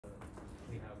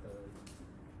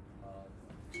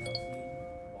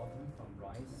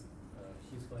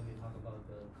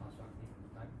constructing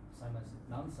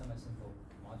non-semisimple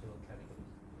modular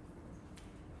categories.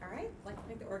 All right, I'd like to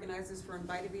thank the organizers for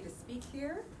inviting me to speak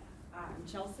here. I'm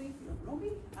Chelsea, if you don't know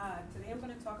me. Today I'm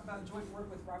going to talk about joint work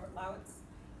with Robert Laugwitz.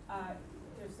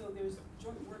 There's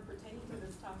joint work pertaining to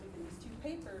this topic in these two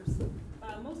papers, but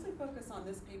I'll mostly focus on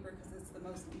this paper because it's the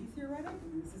most Lee theoretic,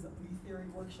 and this is a Lee theory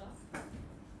workshop.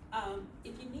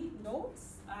 If you need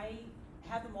notes, I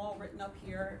have them all written up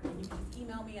here, and you can just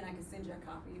email me and I can send you a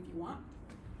copy if you want.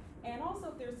 And also,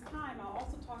 if there's time, I'll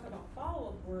also talk about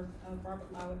follow-up work of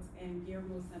Robert Laugwitz and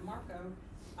Guillermo San Marco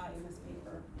in this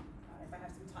paper, if I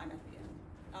have some time at the end.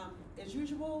 As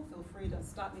usual, feel free to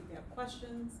stop me if you have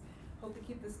questions. Hope to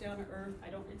keep this down to earth. I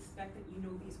don't expect that you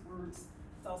know these words,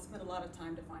 so I'll spend a lot of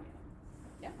time defining them.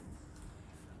 Yeah?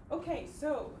 Okay,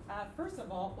 so first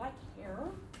of all, why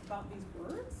care about these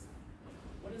words?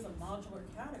 What is a modular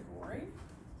category?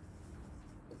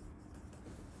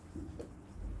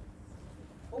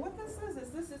 Well, what this is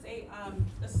this is a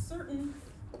certain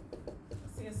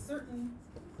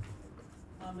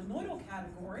monoidal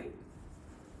category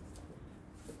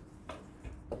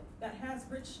that has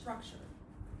rich structure.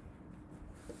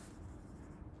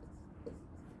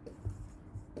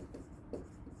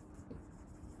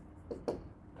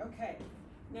 Okay,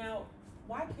 now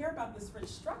why care about this rich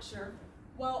structure?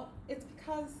 Well, it's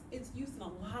because it's used in a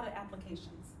lot of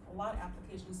applications,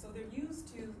 So they're used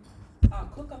to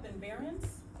cook up invariants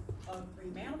of three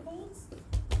manifolds.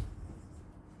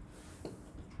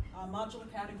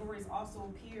 Modular categories also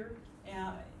appear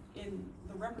in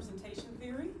the representation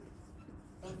theory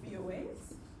of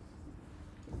VOAs.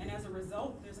 And as a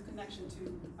result, there's a connection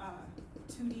to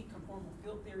 2D conformal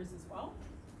field theories as well.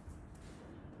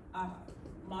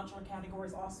 Modular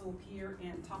categories also appear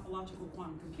in topological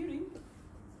quantum computing.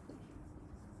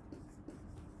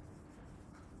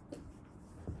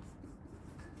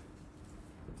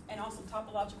 And also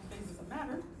topological phases of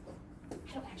matter.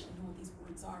 I don't actually know what these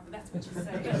words are, but that's what you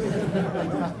say.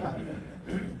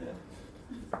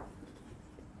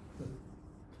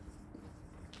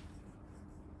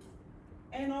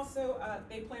 And also,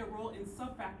 they play a role in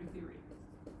subfactor theory.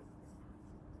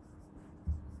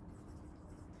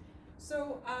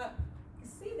 So, you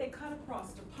see they cut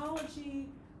across topology,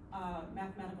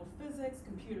 mathematical physics,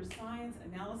 computer science,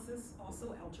 analysis,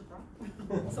 also algebra.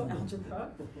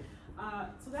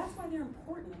 So that's why they're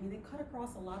important. I mean, they cut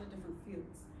across a lot of different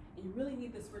fields. And you really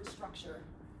need this rich structure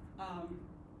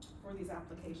for these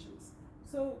applications.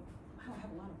 So, wow, I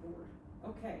have a lot of board.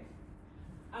 Okay.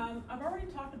 I've already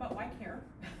talked about why care.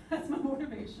 That's my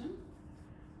motivation.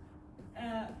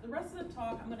 The rest of the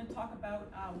talk, I'm going to talk about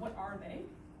what are they.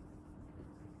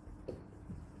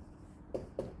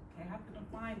 Okay, I have to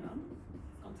define them.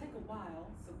 It's going to take a while,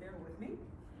 so bear with me.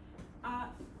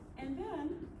 And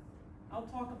then I'll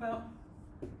talk about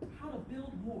how to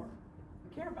build more.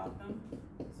 We care about them,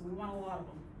 so we want a lot of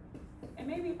them. And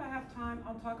maybe if I have time,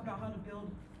 I'll talk about how to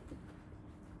build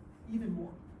even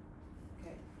more.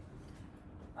 Okay.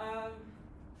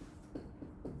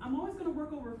 I'm always going to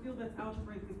work over a field that's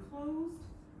algebraically closed.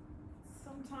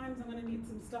 Sometimes I'm going to need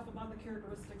some stuff about the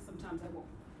characteristics, sometimes I won't.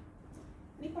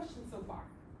 Any questions so far?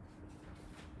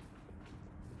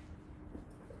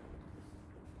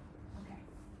 Okay.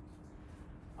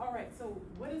 All right, so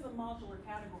what is a modular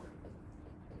category?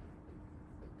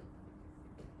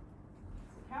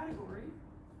 A category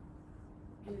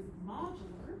is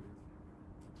modular.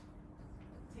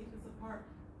 Take this apart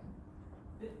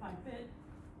bit by bit.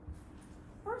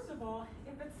 First of all,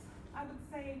 if it's, I would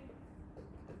say,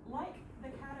 like the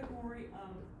category of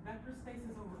vector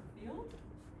spaces over a field,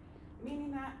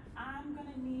 meaning that I'm going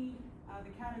to need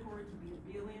the category to be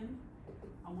abelian.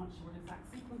 I want short exact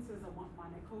sequences. I want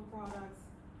finite coproducts.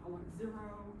 I want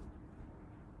zero.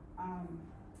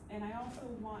 And I also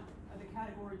want the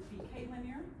category to be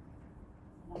k-linear.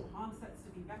 I want Hahn sets to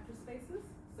be vector spaces.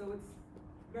 So it's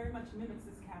very much mimics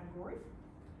this category.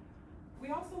 We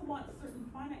also want certain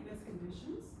finiteness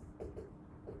conditions.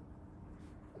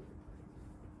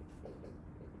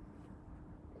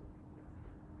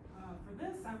 For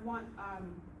this, I want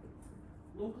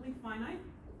locally finite.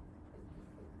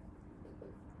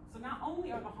 So not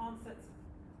only are the Hahn sets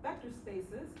vector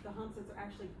spaces, the Hahn sets are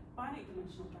actually finite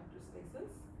dimensional vector spaces.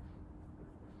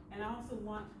 And I also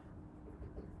want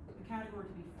the category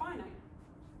to be finite,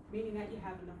 meaning that you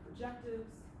have enough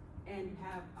projectives and you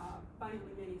have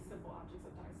finitely many simple objects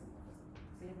of isomorphism.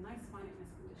 So you have nice finiteness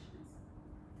conditions.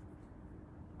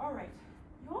 All right,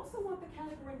 you also want the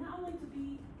category not only to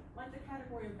be like the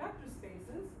category of vector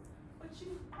spaces, but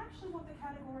you actually want the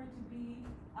category to be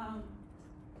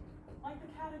like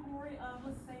the category of,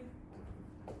 let's say,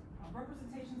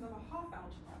 representations of a Hopf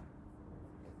algebra.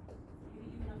 You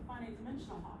of finite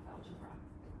dimensional Hopf algebra.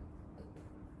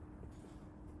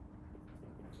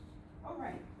 All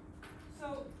right,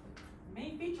 so the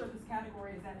main feature of this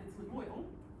category is that it's monoidal.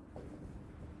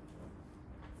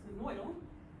 It's monoidal,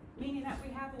 meaning that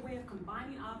we have a way of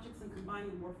combining objects and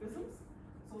combining morphisms.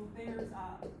 So if there's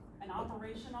an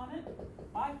operation on it,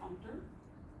 bifunctor,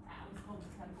 let's call this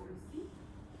category C.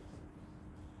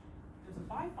 There's a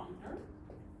bifunctor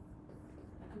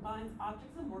that combines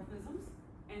objects and morphisms,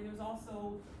 and there's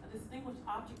also a distinguished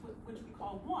object which we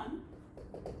call 1,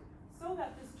 so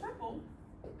that this triple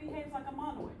behaves like a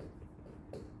monoid.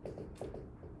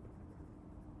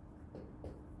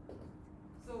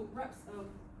 So reps of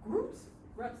groups,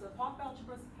 reps of Hopf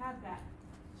algebras have that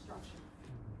structure.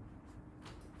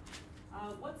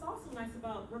 What's also nice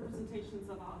about representations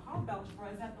of a Hopf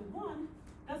algebra is that the 1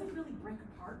 doesn't really break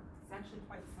apart. It's actually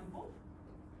quite simple.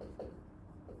 So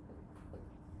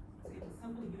it's a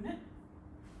simple unit.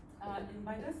 And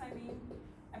by this I mean,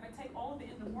 if I take all of the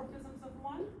endomorphisms of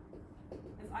 1,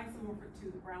 it's isomorphic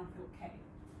to the ground field K.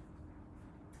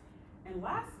 And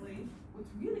lastly,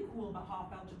 what's really cool about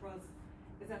Hopf algebras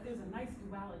is that there's a nice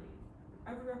duality.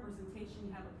 Every representation,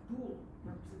 you have a dual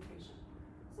representation.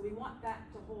 So we want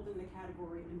that to hold in the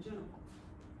category in general.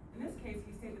 In this case,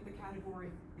 we say that the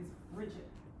category is rigid,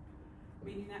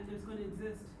 meaning that there's going to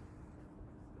exist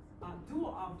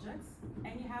dual objects,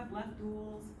 and you have left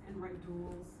duals and right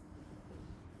duals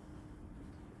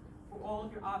for all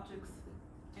of your objects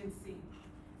in C.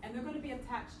 And they're going to be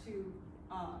attached to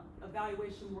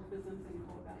evaluation morphisms and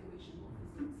co-evaluation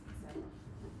morphisms, etc.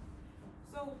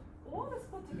 So all this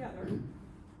put together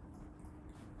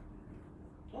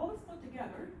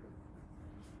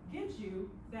gives you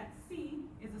that C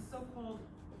is a so-called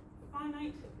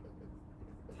finite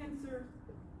tensor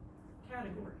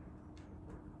category,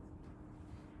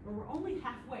 where we're only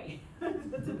halfway to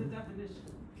the definition.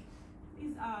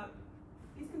 These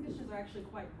conditions are actually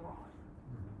quite broad.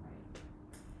 Right?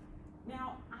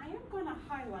 Now, I am going to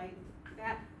highlight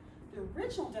that the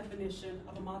original definition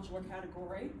of a modular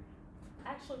category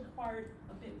actually required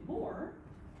a bit more.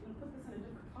 I'm going to put this in a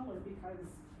different color because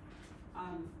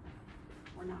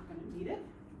we're not going to need it,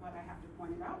 but I have to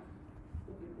point it out.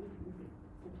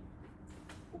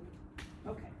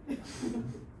 Okay.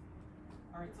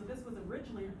 All right, so this was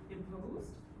originally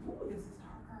imposed. Ooh, this is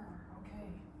darker. Okay.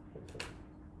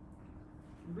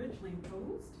 Originally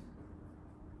imposed,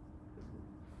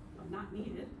 but not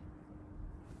needed.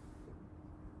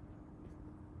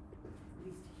 At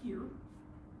least here.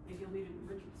 Maybe I'll need it in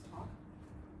Richard's talk.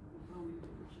 I'll need it in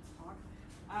Richard's talk.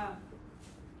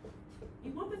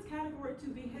 You want this category to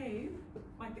behave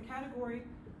like the category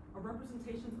of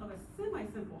representations of a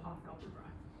semi-simple Hopf algebra.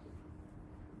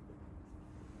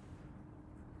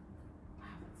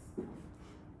 Wow, that's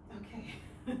okay.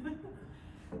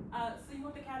 So you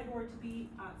want the category to be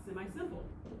semi-simple,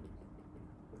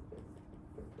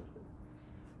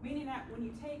 meaning that when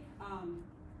you take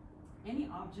any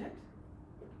object,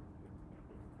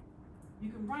 you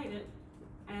can write it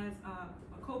as a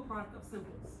coproduct of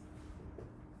simples.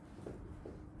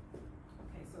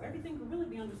 Okay, so everything can really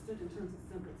be understood in terms of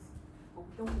simples, but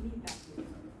we don't need that here.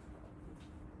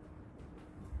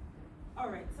 All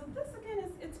right, so this again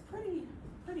it's pretty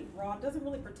broad, doesn't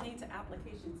really pertain to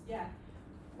applications yet.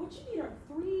 What you need are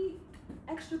 3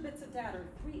 extra bits of data,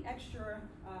 3 extra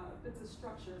bits of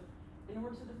structure in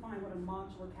order to define what a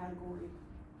modular category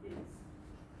is. So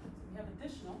we have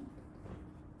additional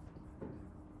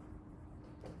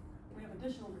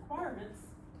requirements.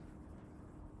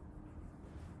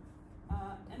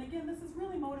 And again, this is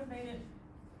really motivated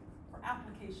for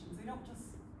applications. They don't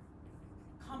just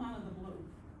come out of the blue.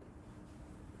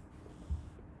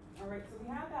 All right, so we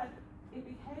have that it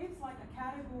behaves like a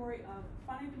category of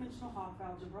finite dimensional Hopf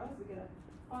algebras. We get a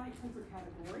finite tensor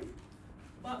category.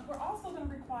 But we're also going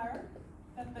to require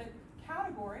that the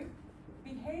category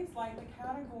behaves like the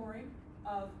category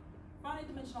of finite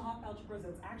dimensional Hopf algebras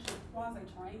that's actually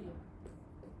quasi-triangular.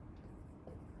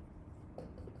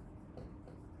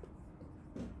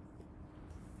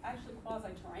 Actually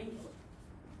quasi-triangular.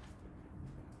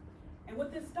 And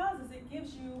what this does is it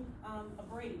gives you a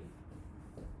braiding.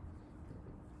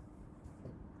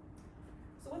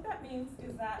 So what that means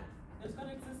is that there's going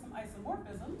to exist some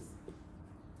isomorphisms,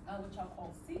 which I'll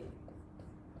call C,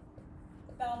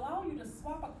 that allow you to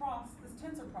swap across this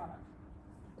tensor product.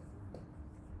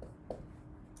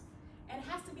 And it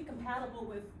has to be compatible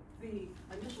with the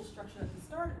initial structure that we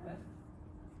started with.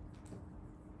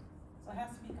 So it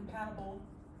has to be compatible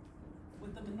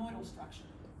with the monoidal structure.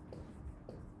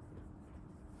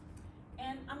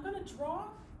 And I'm going to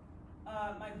draw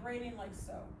my braiding like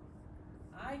so.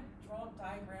 I draw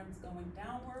diagrams going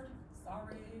downward,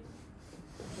 Sorry.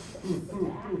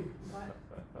 But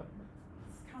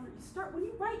it's kind of, you start, when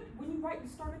you write, you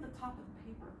start at the top of the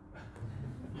paper.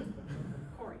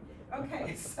 Corey.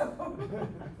 Okay, so,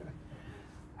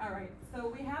 all right, so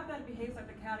we have that it behaves like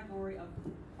the category of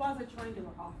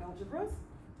quasi-triangular Hoff algebras.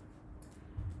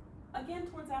 Again,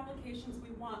 towards applications,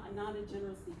 we want a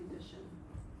non-degeneracy condition.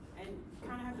 And you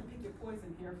kind of have to pick your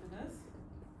poison here for this.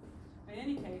 In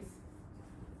any case,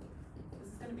 this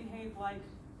is going to behave like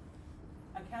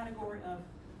a category of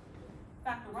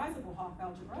factorizable Hoff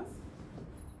algebras,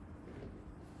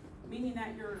 meaning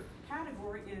that your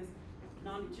category is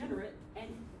non-degenerate, and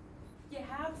you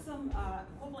have some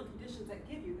equivalent conditions that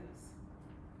give you this.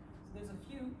 So there's a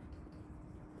few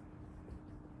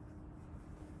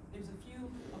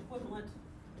equivalent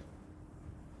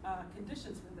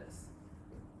conditions for this.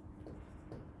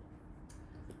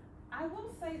 I will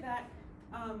say that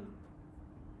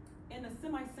in a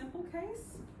semi-simple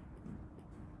case,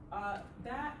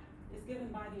 that is given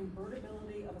by the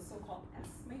invertibility of a so-called S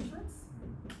matrix.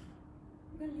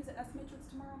 You're going to use an S matrix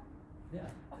tomorrow? Yeah.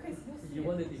 Okay, so you'll see You it.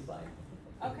 want to define.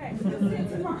 Okay, you'll see it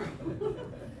tomorrow.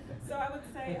 So I would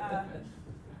say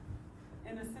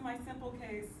in a semi-simple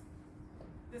case,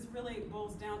 this really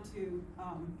boils down to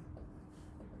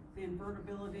the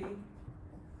invertibility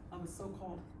of a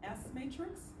so-called S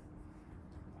matrix.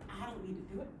 I don't need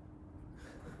to do it.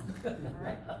 All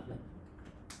right?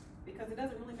 Because it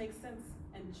doesn't really make sense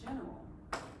in general,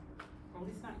 or at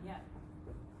least not yet.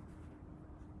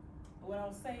 But what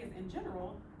I'll say is, in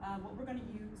general, what we're going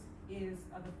to use is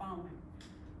the following.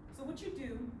 So what you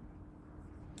do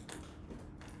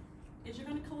is you're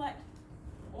going to collect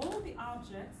all of the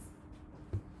objects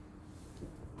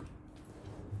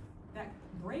that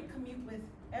break commute with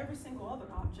every single other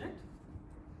object.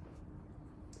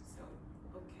 So,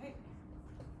 okay.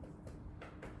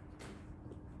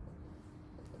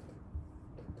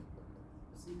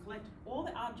 So you collect all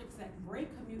the objects that break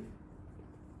commute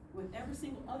with every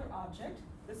single other object.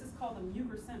 This is called the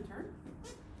Muger center,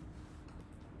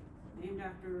 named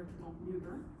after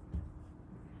Muger.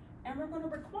 And we're going to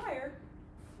require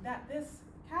that this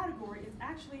category is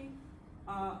actually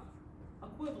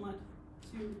equivalent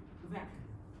to VEC.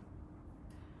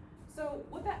 So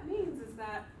what that means is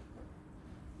that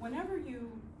whenever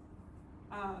you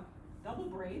double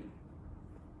braid,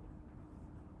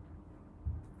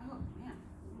 oh man,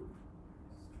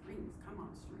 strings, come on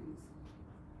strings.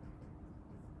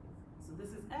 So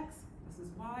this is X, this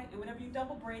is Y, and whenever you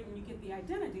double braid and you get the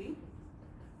identity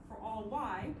for all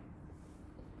Y,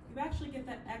 you actually get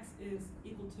that X is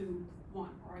equal to 1,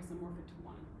 or isomorphic to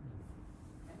 1.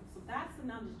 Okay, so that's the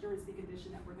non-degeneracy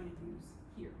condition that we're going to use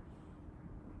here.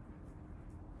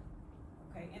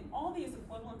 Okay, and all these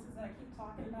equivalences that I keep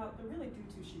talking about, they're really due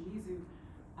to Shimizu,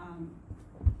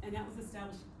 and that was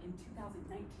established in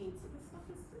 2019, so this stuff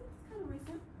is kind of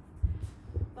recent.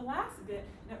 The last bit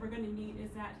that we're going to need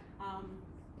is that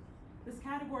this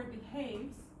category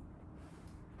behaves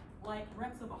like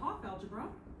reps of a Hoff algebra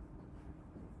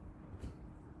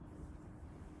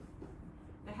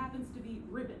that happens to be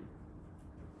ribbon.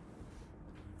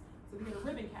 So we get a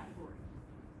ribbon category.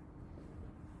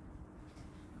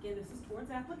 Again, this is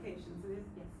towards applications. It is,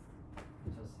 yes.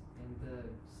 Just in the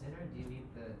center, do you need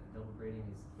the double braiding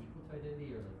is equal to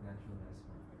identity or like naturally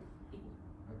isomorphic? Equal.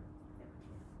 Okay. Yep.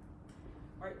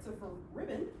 All right, so for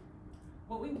ribbon,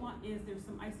 what we want is there's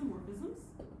some isomorphisms,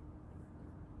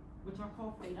 which are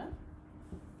called theta.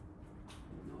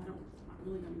 No, I'm not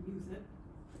really going to use it.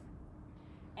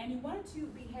 And you want it to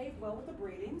behave well with the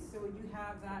braiding, so you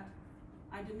have that,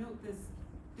 I denote this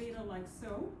theta like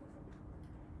so.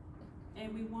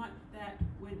 And we want that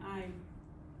when I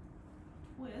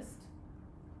twist,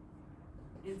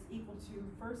 it's equal to,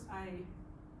 first I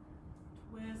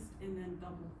twist and then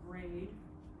double braid.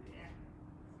 Yeah.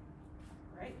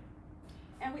 Right?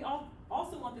 And we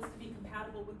also want this to be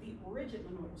compatible with the rigid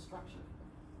monoidal structure.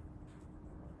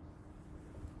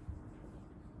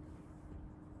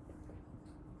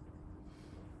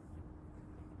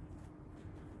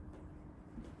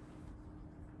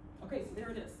 Okay, so there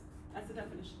it is. That's the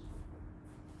definition.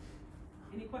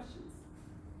 Any questions?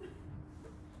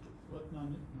 What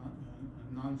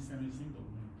non-semisimple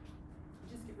mean?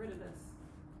 Just get rid of this.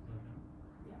 Okay.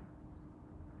 Yeah.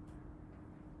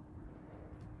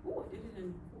 Ooh, I did it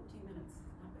in 14 minutes.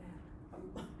 Not bad.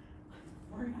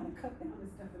 I'm learning how to cut down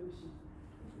this definition.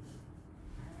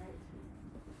 All right.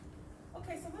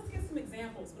 Okay, so let's get some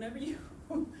examples. Whenever you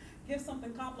give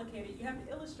something complicated, you have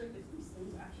to illustrate that these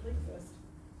things actually exist.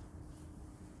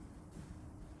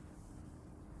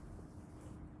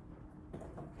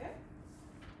 Okay.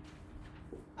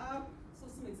 So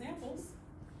some examples.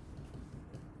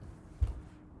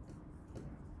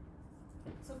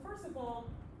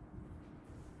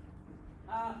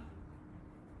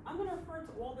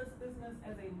 business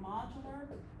as a modular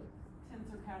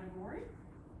tensor category.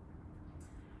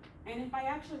 And if I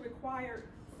actually require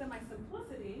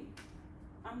semi-simplicity,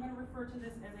 I'm going to refer to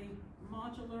this as a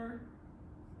modular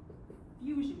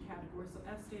fusion category. So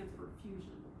F stands for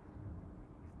fusion.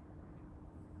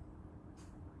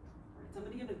 All right, so I'm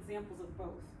going to give examples of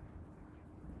both.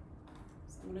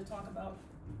 So I'm going to talk about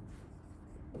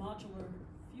modular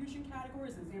fusion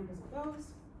categories, examples of those,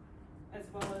 as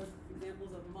well as examples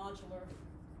of modular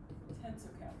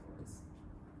tensor categories.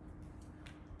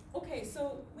 Okay,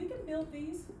 so we can build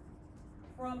these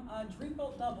from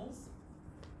Dreifeld doubles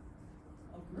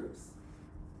of groups.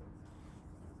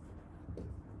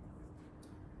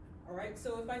 All right,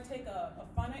 so if I take a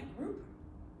finite group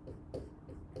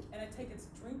and I take its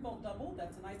Dreifeld double,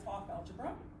 that's a nice Hoff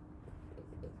algebra.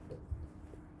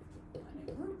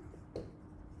 Finite group.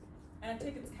 And I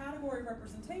take its category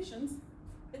representations,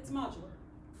 it's modular.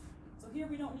 So here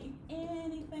we don't need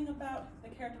anything about the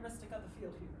characteristic of the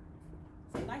field here.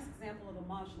 It's a nice example of a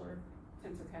modular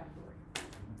tensor category.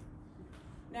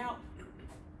 Now,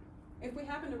 if we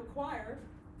happen to require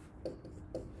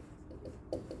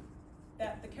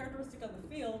that the characteristic of the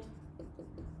field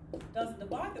doesn't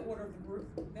divide the order of the group,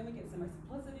 then we get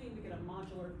semi-simplicity, we get a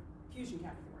modular fusion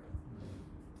category.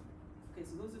 Okay,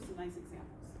 so those are some nice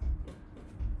examples.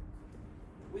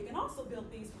 We can also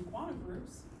build these from quantum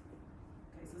groups.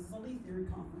 Okay, so this is a Lie theory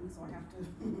conference, so I have to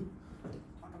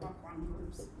talk about quantum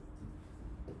groups.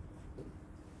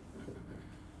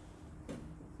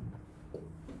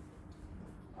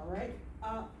 All right,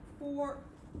 for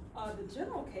the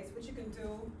general case, what you can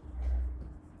do,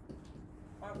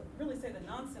 or really say the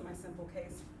non-semi-simple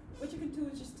case, what you can do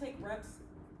is just take reps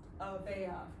of a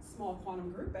small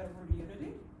quantum group at a root of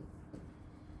unity.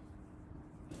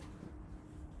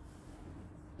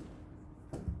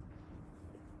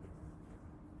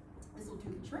 This will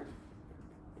do the trick.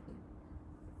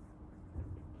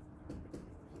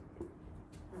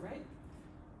 All right,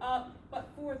 but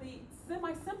for the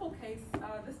semi-simple case,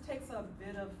 this takes a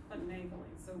bit of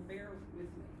finagling, so bear with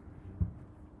me.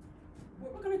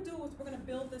 What we're going to do is we're going to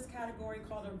build this category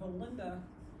called a Valinda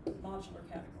modular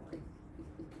category.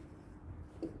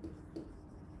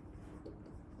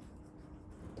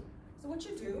 So what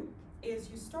you do is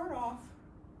you start off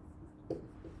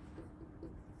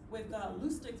with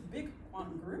Lustig's big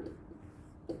quantum group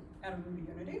at a root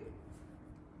of unity.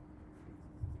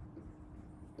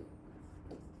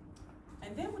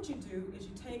 And then what you do is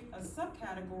you take a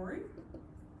subcategory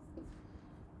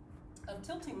of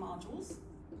tilting modules.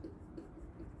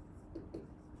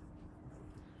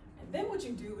 And then what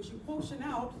you do is you quotient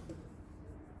out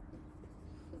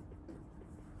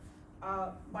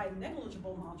by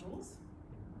negligible modules.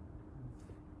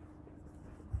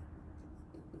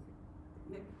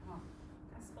 Did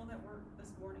I spell that word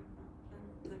this morning?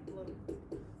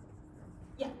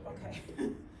 Yeah, okay.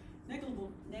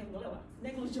 Negligible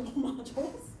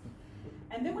modules.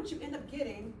 And then what you end up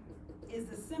getting is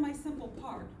the semi-simple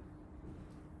part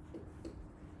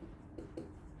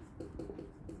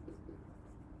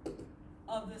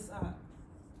of this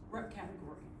rep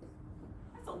category.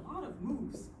 That's a lot of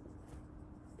moves.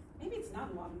 Maybe it's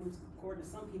not a lot of moves according to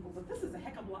some people, but this is a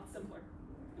heck of a lot simpler,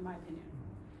 in my opinion.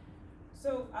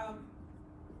 So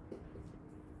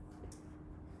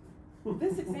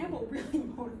this example really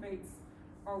motivates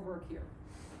our work here,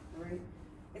 all right?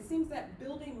 It seems that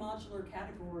building modular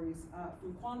categories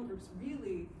from quantum groups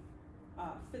really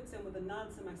fits in with a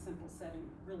non-semi-simple setting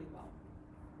really well.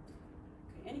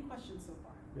 Okay, any questions so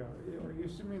far? Yeah, are you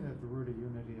assuming that the root of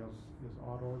unity is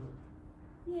odd order?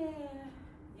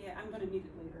 Yeah, I'm going to need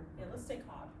it later. Yeah, let's take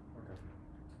odd. Okay.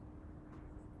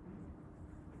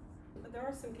 But there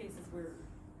are some cases where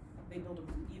they build a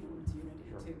even root unity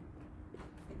Sure. too.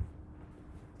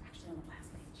 Actually, on the last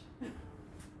page.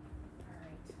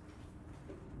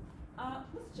 All right.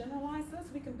 Let's generalize this.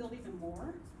 We can build even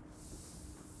more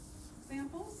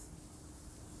examples.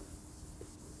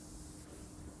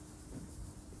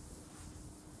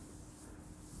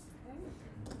 Okay.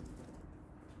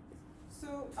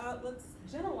 So let's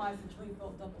generalize the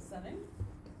Dreifeld double setting.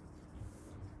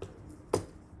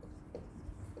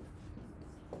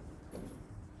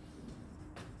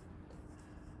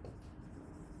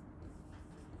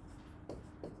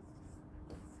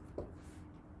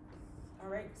 All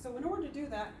right, so in order to do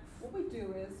that, what we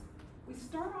do is we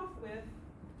start off with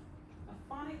a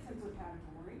finite tensor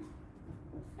category,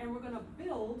 and we're going to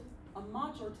build a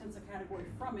modular tensor category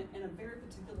from it in a very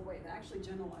particular way that actually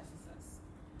generalizes this.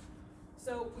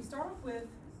 So we start off with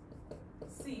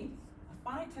C, a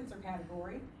finite tensor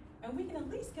category, and we can at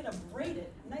least get a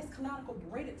braided, nice canonical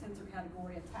braided tensor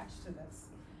category attached to this.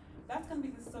 That's going to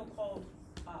be the so-called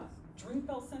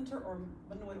Dreamfeld center or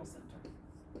monoidal center.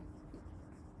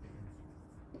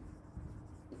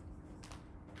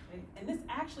 Okay? And this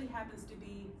actually happens to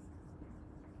be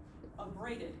a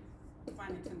braided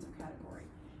finite tensor category.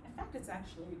 In fact, it's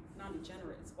actually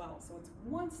non-degenerate as well, so it's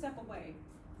one step away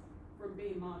from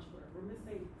being modular. We're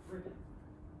missing ribbon.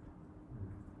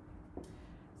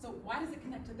 So why does it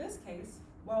connect to this case?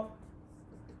 Well,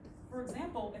 for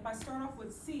example, if I start off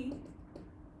with C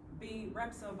being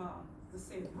reps of, let's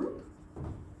say, a group,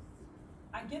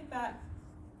 I get that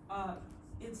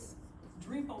its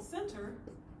Dreamfeld center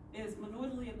is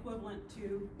monoidally equivalent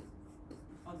to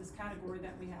this category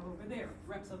that we have over there,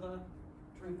 reps of a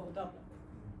Dreamfeld doublet.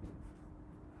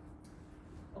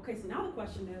 Okay, so now the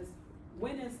question is,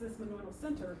 when is this monoidal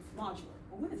center modular?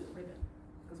 Well, when is it ribbon?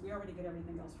 Because we already get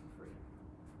everything else for free.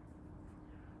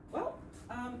 Well,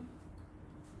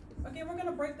 again, we're going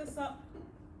to break this up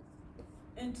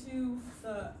into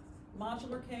the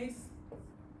modular case,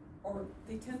 or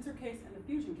the tensor case and the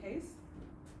fusion case.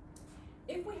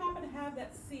 If we happen to have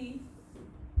that C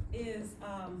is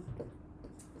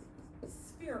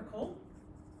spherical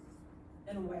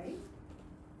in a way,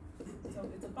 so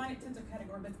it's a finite tensor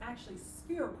category, but it's actually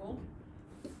spherical,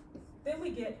 then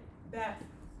we get that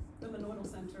the monoidal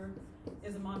center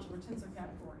is a modular tensor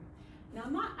category. Now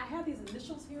I have these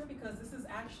initials here because this is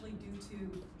actually due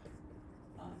to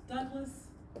Douglas,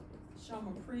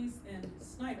 Chalmers-Priest, and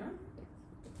Snyder.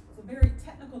 It's a very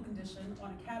technical condition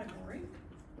on a category.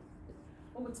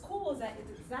 But what's cool is that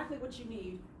it's exactly what you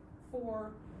need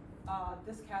for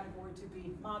this category to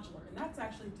be modular, and that's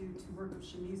actually due to work of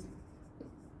Shimizu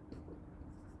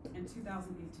in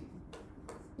 2018.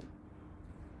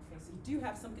 Okay, so you do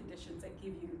have some conditions that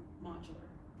give you modular.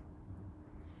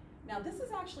 Now this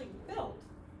is actually built,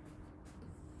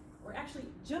 or actually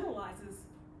generalizes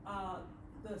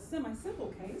the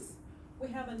semi-simple case.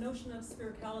 We have a notion of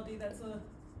sphericality that's a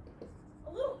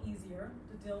little easier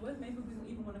to deal with. Maybe we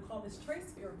even want to call this trace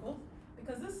spherical,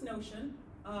 because this notion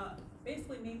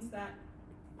basically means that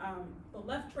the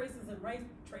left traces and right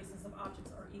traces of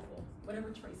objects are equal,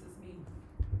 whatever traces mean.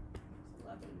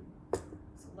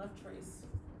 So left trace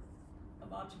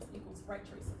of objects equals right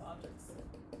trace of objects.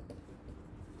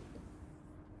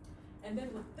 And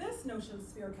then with this notion of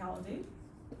sphericality,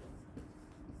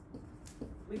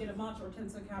 we get a modular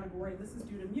tensor category. This is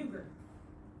due to Muger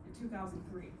in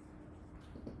 2003.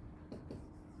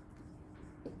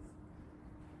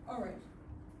 All right,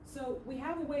 so we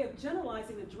have a way of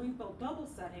generalizing the Dreamfeld double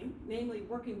setting, namely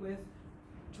working with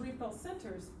Dreamfeld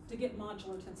centers to get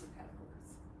modular tensor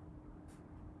categories.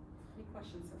 Any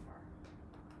questions so far?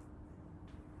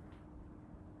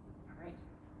 All right,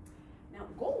 now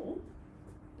the goal,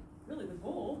 really the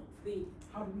goal,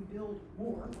 how do we build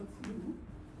more, what's new?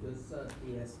 Does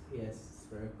ESPS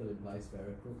spherical imply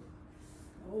spherical?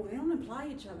 Oh, they don't imply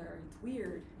each other. It's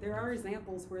weird. There are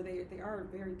examples where they are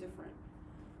very different.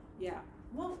 Yeah.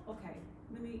 Well, okay.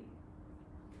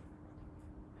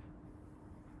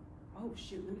 Oh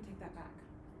shoot, let me take that back.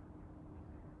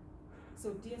 So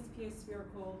DSPA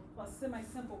spherical plus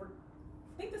semi-simple,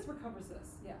 I think this recovers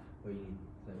this, yeah. Or you need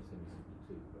semi-simple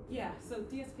too. Probably. Yeah, so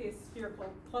DSPA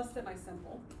spherical plus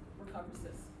semi-simple recovers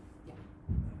this, yeah.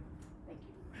 Thank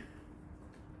you.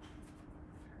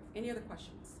 Any other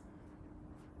questions?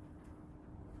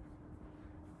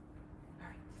 All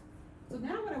right. So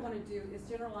now what I want to do is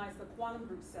generalize the quantum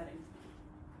group setting.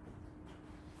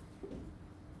 Okay,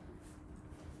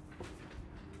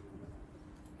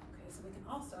 so we can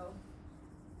also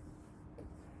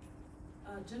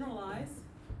generalize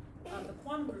the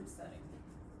quantum group setting.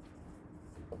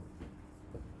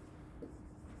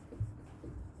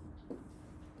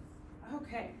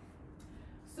 Okay,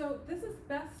 so this is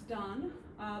best done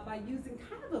by using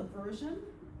kind of a version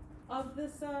of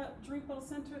this Dreamfeld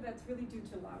center that's really due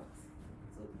to Laugwitz.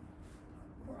 So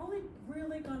we're only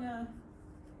really gonna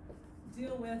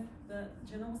deal with the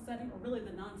general setting, or really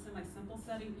the non-semi-simple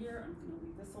setting here. I'm gonna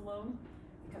leave this alone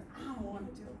because I don't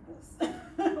want to deal with this.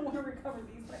 I want to recover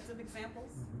these types of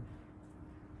examples.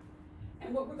 Mm-hmm.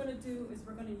 And what we're gonna do is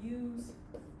we're gonna use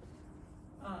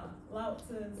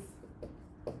Laugwitz's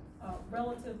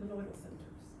relative monoidal centers.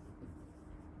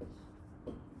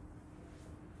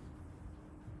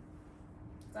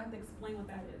 So I have to explain what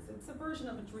that is. It's a version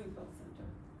of a Dreamfeld center.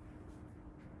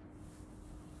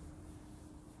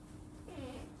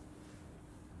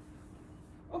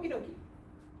 Okie dokie.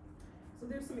 So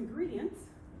there's some ingredients.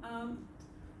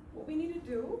 What we need to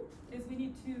do is we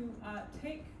need to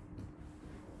take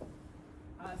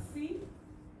C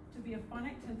to be a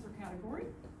finite tensor category.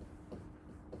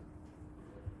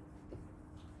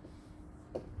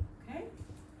 Okay.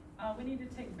 We need to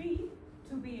take B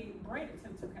to be a braided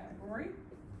tensor category.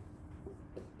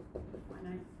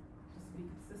 Finite, just to be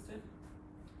consistent.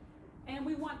 And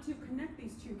we want to connect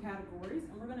these two categories,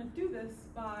 and we're going to do this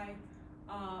by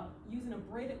using a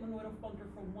braided monoidal functor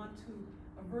from one to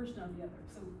a version of the other.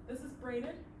 So this is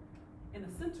braided, and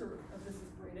the center of this is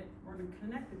braided. We're going to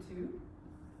connect the two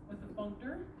with the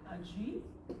functor G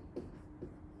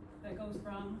that goes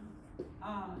from,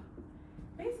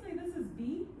 basically this is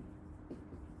V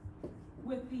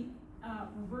with the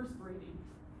reverse braiding.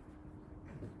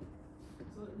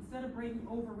 So instead of braiding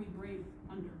over, we braid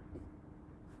under.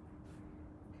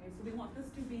 Okay, so we want this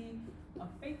to be a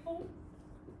faithful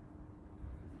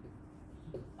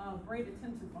braided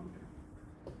tensor functor.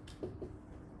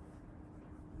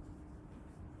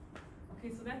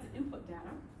 Okay, so that's input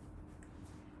data.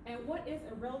 And what is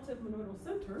a relative monoidal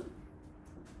center?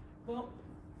 Well,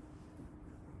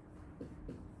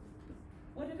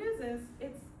 what it is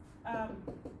it's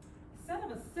instead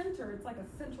of a center, it's like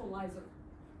a centralizer,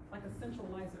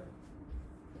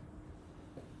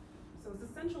 So it's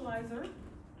a centralizer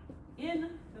in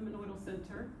the monoidal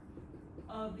center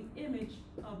of the image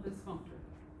of this functor.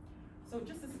 So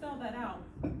just to spell that out,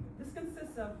 this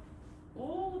consists of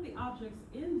all of the objects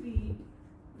in the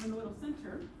monoidal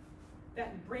center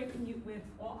that braid commute with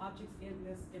all objects in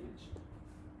this image.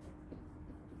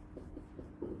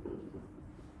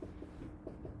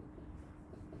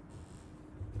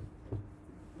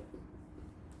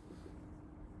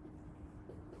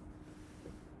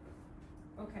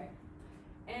 Okay,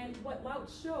 and what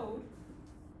Laugwitz showed,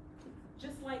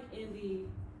 just like in the,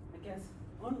 I guess,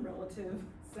 unrelative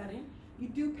setting, you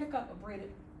do pick up a braided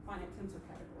finite tensor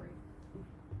category.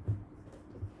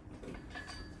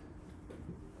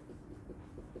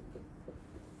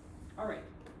 All right,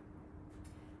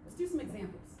 let's do some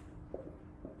examples.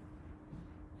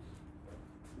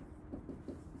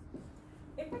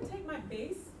 If I take my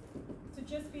base to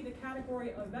just be the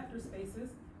category of vector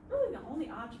spaces, really the only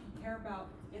object you care about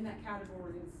in that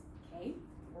category is K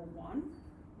or 1.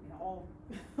 You know,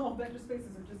 all vector spaces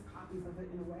are just copies of it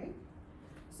in a way.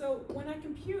 So when I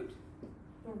compute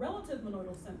the relative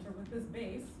monoidal center with this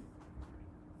base,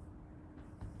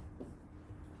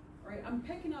 right, I'm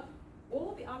picking up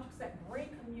all the objects that braid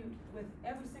commute with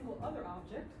every single other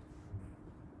object,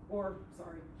 or,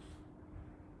 sorry,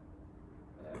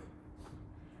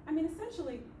 I mean,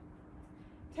 essentially,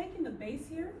 taking the base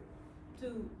here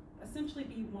to essentially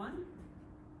be 1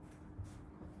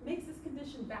 makes this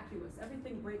condition vacuous.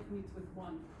 Everything braid commutes with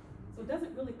 1. So it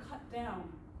doesn't really cut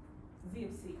down Z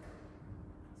of C.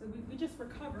 So we just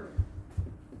recover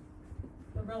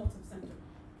the relative center.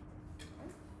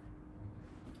 Okay.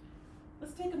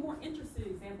 Let's take a more interesting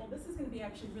example. This is going to be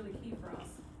actually really key for us.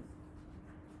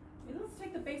 And let's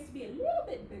take the base to be a little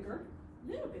bit bigger.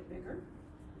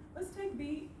 Let's take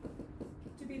B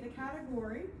to be the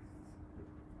category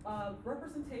of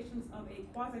representations of a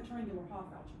quasi-triangular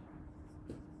Hopf algebra.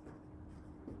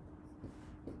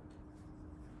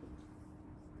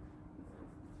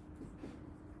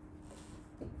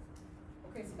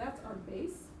 Okay, so that's our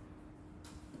base.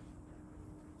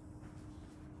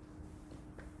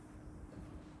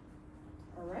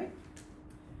 All right.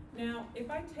 Now, if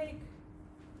I take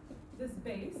this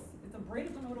base, it's a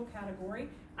braided monoidal category.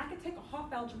 I could take a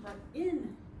Hopf algebra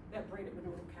in that braided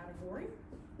monoidal category.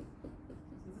 So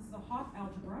this is a Hopf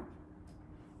algebra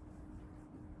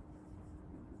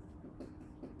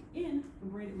in the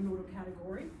braided monoidal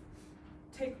category.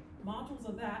 Take modules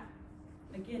of that,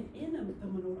 again, in the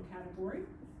monoidal category,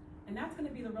 and that's going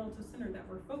to be the relative center that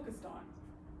we're focused on.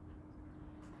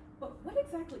 But what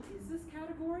exactly is this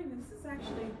category? I mean, this is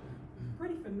actually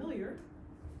pretty familiar.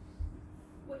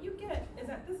 What you get is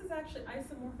that this is actually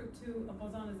isomorphic to a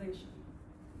bosonization,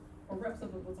 or reps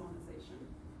of a bosonization.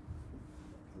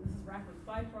 So this is Rafferty's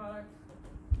byproduct,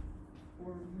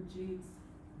 or Majid's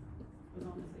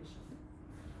bosonization.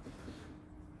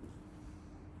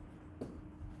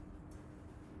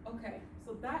 Okay,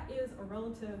 so that is a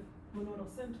relative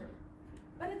monoidal center.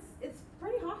 But it's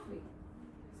pretty Hoffy.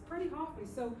 It's pretty Hoffy.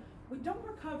 So we don't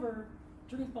recover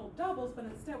Drinfeld doubles, but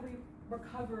instead we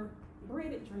recover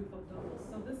braided Drinfeld doubles.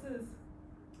 So this is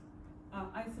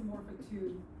isomorphic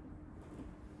to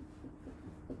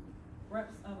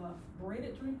reps of a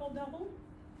braided Drinfeld double.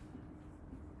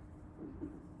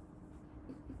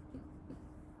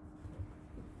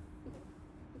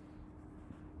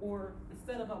 Or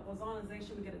instead of a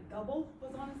bosonization, we get a double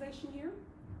bosonization here.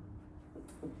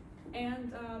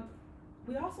 And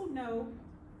we also know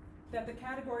that the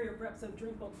category of reps of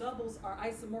Drinfeld doubles are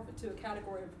isomorphic to a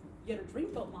category of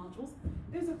Yetter-Drinfeld modules.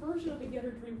 There's a version of a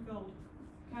Yetter-Drinfeld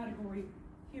category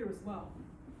here as well.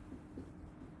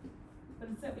 but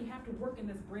instead we have to work in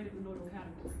this braided monoidal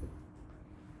category.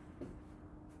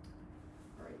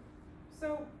 All right,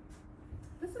 so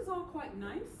this is all quite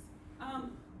nice,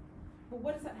 but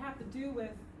what does that have to do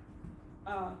with,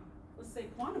 let's say,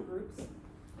 quantum groups?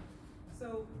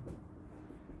 So,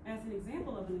 as an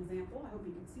example of an example, I hope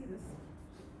you can see this.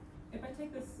 If I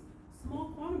take this small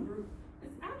quantum group,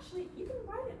 it's actually, you can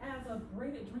write it as a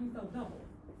braided Drinfeld double.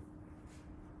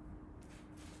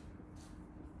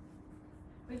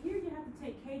 But here you have to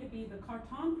take K to be the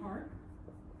Cartan part,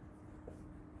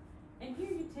 and here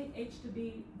you take H to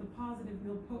be the positive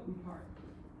nilpotent part.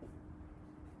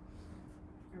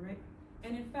 All right?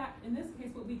 And in fact, in this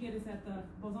case, what we get is that the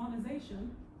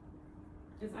bosonization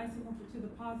is isomorphic to the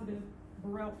positive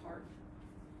Borel part.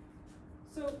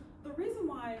 So the reason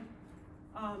why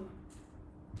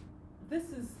this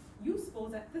is useful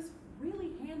is that this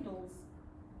really handles,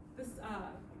 this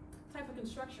type of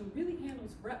construction really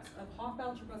handles reps of Hopf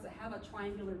algebras that have a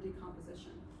triangular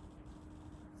decomposition.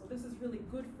 So this is really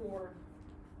good for,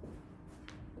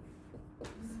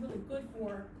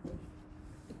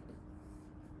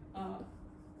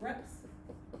 reps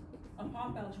of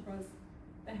Hopf algebras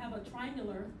that have a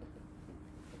triangular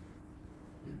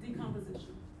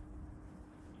decomposition.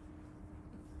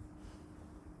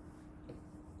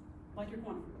 Like your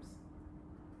quantum groups.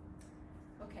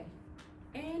 Okay,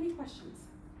 any questions?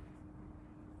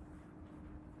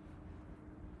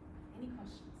 Any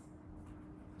questions?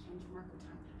 Change marker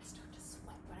time. I start to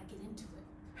sweat when I get into it.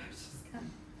 I'm just kind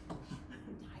of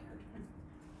tired.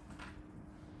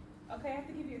 Okay, I have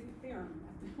to give you a theorem.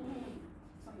 So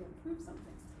you prove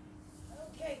something.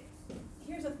 Okay,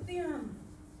 here's a theorem.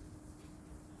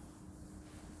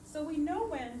 So we know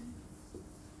when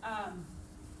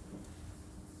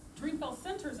Drinfeld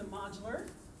centers are modular,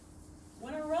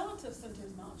 when a relative center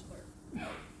is modular. Well,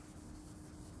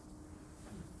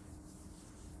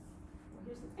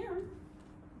 here's the theorem.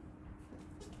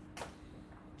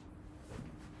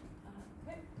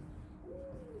 Okay.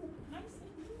 Ooh, nice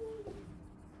and cool.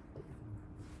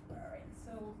 All right,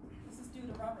 so this is due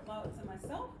to Robert Laugwitz and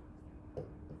myself.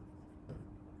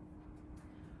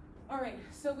 All right,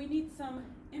 so we need some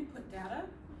input data.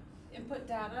 Input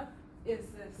data is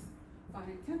this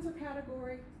finite tensor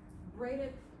category,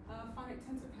 braided finite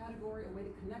tensor category, a way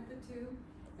to connect the two,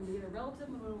 and we get a relative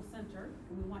monoidal center,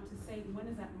 and we want to say when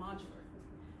is that modular.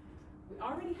 We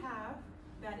already have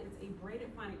that it's a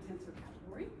braided finite tensor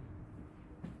category.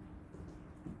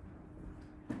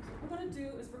 So what we're going to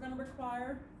do is we're going to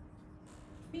require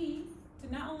B to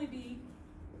not only be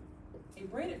a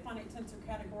braided finite tensor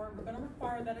category, we're going to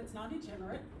require that it's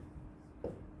non-degenerate,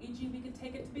 e.g. we can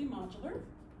take it to be modular.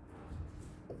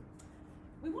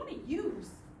 We want to use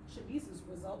Chamise's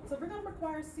result, so we're going to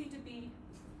require C to be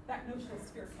that notion of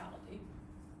sphericality.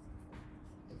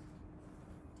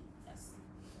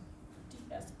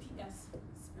 DSPS,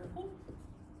 spherical.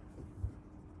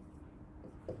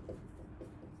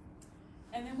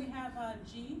 And then we have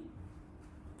G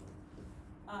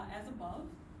as above.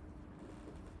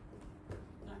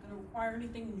 Not going to require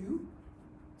anything new.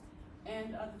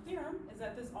 And the theorem is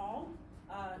that this all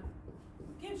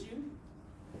gives you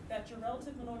that your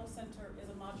relative monoidal center is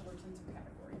a modular tensor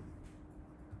category.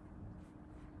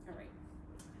 All right.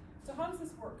 So how does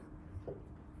this work?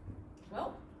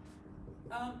 Well,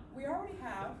 we already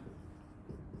have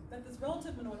that this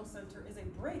relative monoidal center is a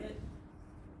braided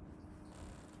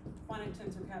finite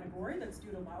tensor category that's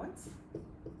due to Laugwitz.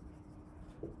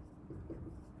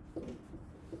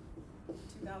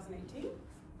 2018.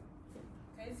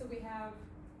 Okay, so we have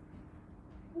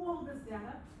all this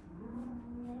data.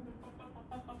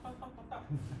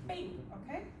 Baby,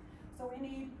 okay? So we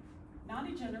need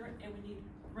non-degenerate and we need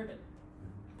ribbon.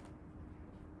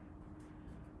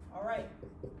 All right,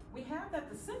 we have that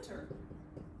the center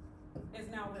is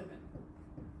now ribbon.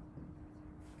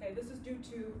 Okay, this is due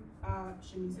to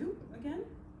Shimizu again.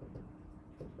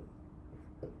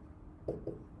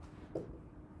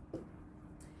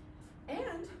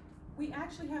 And we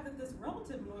actually have that this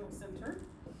relative monoidal center,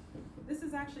 this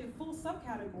is actually a full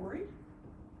subcategory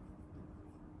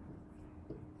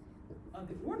of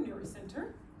the ordinary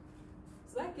center.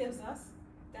 So that gives us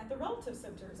that the relative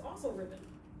center is also ribbon.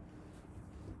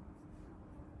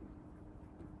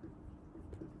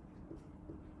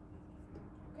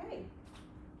 Okay.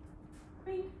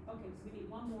 Okay, so we need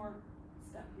one more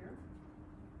step here.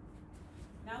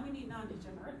 Now we need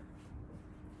non-degenerate.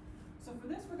 So for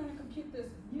this, we're going to compute this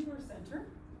Mueller center.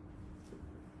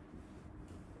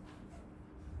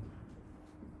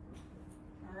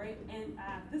 All right, and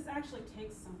this actually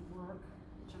takes some work,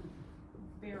 which I'm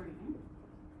burying.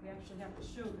 We actually have to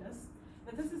show this,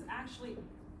 that this is actually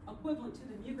equivalent to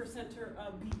the Mueller center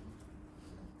of B.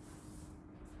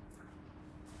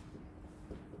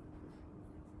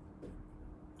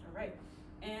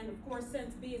 of course,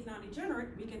 since B is non-degenerate,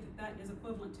 we get that that is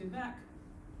equivalent to VEC,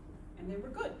 and then we're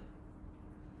good.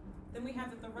 Then we have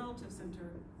that the relative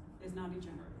center is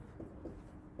non-degenerate.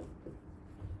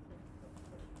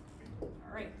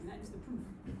 All right, and that is the proof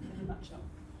in a nutshell.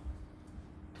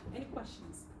 Any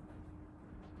questions?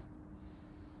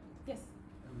 Yes?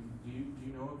 Do you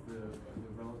know if the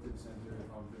relative center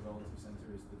of the relative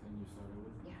center is the thing you started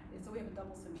with? Yeah, and so we have a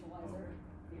double centralizer.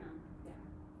 Oh. Yeah.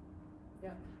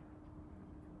 Yep.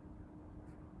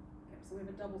 Okay, so we have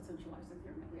a double centralizer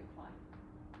theorem that we apply.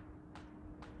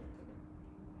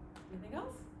 Anything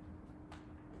else?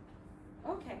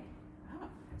 Okay, have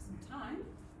some time.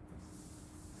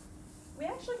 We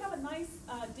actually have a nice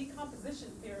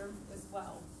decomposition theorem as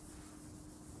well.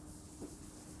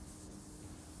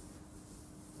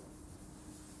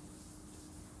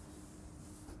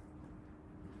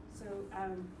 So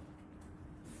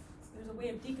there's a way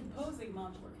of decomposing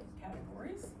modular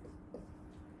categories.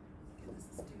 Again, this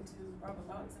is due to Robert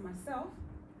Laugwitz and myself.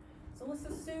 So let's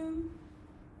assume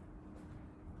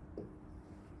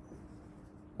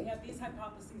we have these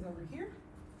hypotheses over here.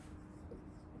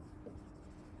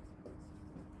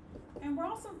 And we're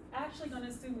also actually going to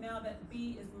assume now that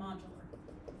B is modular.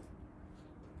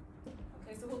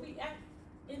 Okay, so what we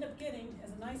end up getting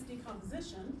is a nice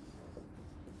decomposition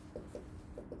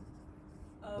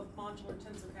of modular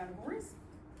tensor categories.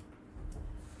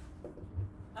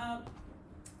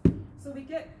 So we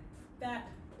get that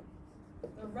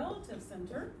the relative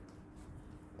center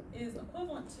is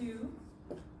equivalent to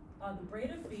the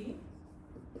braid of B.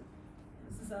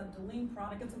 This is a Deligne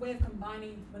product. It's a way of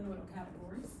combining monoidal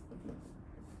categories.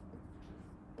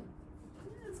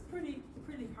 It's pretty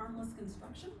harmless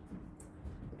construction.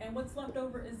 And what's left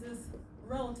over is this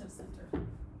relative center.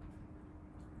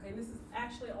 Okay, this is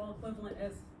actually all equivalent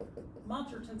as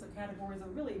modular tensor categories,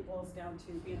 and really it boils down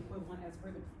to being equivalent as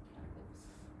ribbon categories.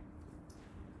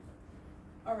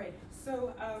 All right,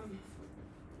 so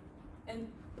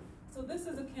and so this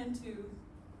is akin to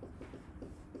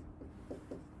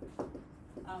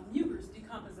Muger's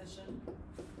decomposition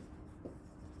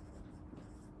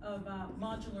of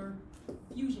modular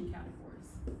fusion categories.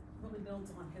 Really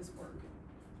builds on his work.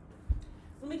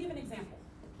 Let me give an example.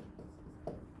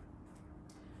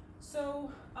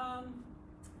 So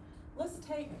let's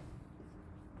take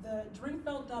the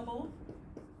Drinfeld double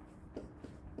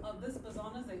of this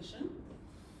bosonization.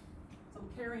 So I'm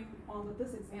carrying on with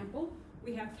this example.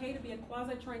 We have K to be a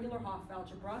quasi-triangular Hopf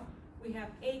algebra. We have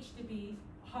H to be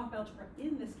Hopf algebra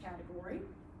in this category,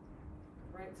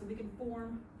 right? So we can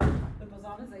form the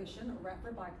bosonization, or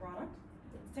Reffler byproduct.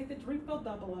 Let's take the Drinfeld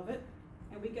double of it,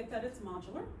 and we get that it's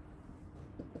modular.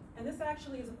 And this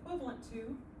actually is equivalent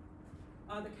to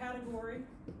the category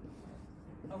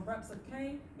of reps of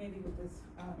K, maybe with this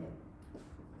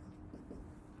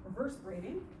reverse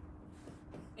braiding,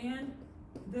 and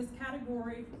this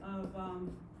category of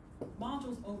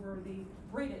modules over the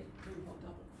braided Drinfeld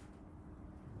double.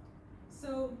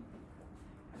 So,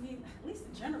 I mean, at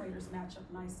least the generators match up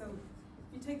nice. So,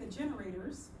 if you take the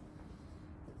generators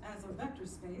as a vector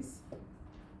space, I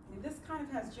mean, this kind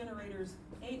of has generators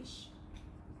H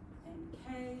and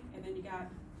K, and then you got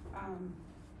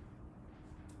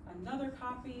another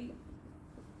copy.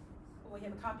 Well, you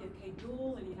have a copy of K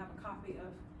dual, and you have a copy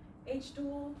of H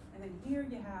dual, and then here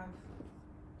you have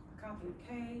a copy of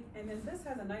K, and then this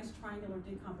has a nice triangular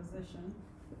decomposition.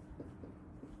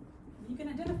 You can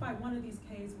identify one of these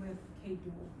K's with K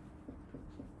dual.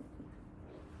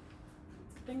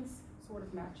 Things sort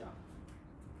of match up.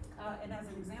 And as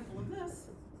an example of this,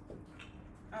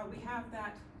 we have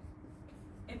that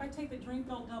if I take the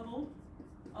Drinfeld double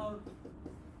of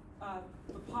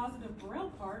the positive Borel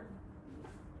part,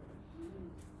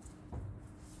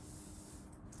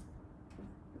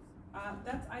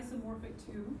 that's isomorphic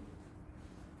to,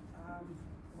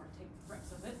 or take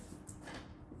reps of it.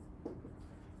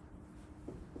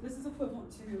 This is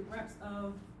equivalent to reps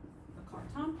of the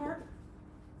Cartan part,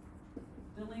 the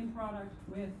Deligne product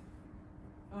with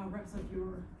reps of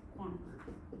your quantum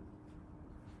group.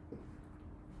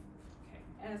 Okay,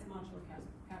 as modular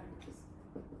categories.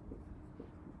 All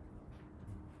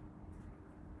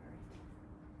right.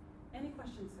 Any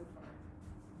questions so far?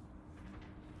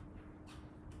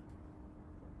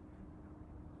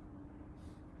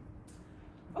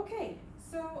 Okay,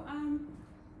 so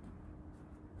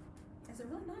is it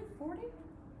really 9:40?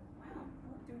 Wow,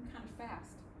 we're doing kind of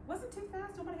fast. Was it too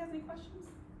fast? Nobody has any questions?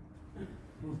 This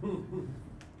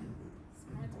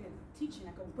reminds me of teaching.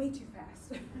 I go way too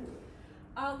fast.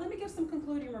 Let me give some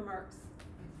concluding remarks.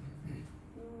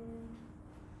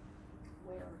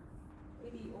 Where?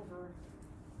 Maybe over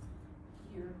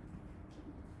here.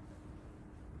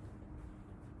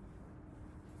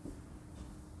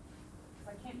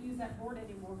 that board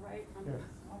anymore, right? Yes.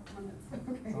 Off limits,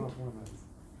 okay. Off limits.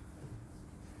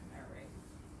 All right.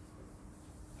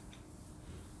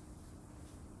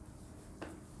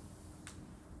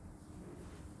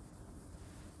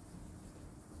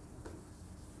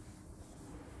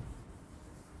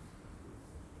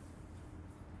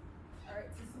 All right,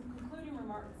 so some concluding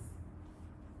remarks.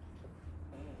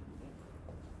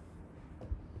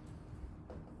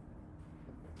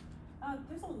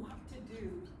 There's a lot to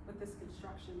do with this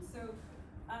construction. So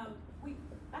we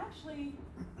actually,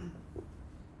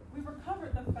 we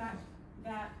recovered the fact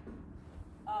that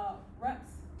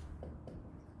reps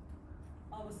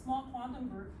of a small quantum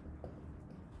group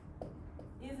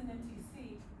is an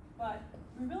MTC, but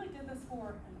we really did this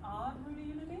for an odd root of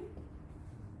unity.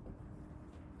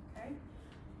 Okay?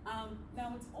 Now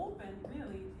what's open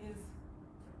really is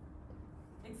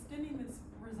extending these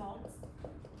results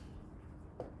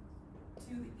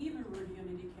to the even root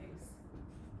unity case.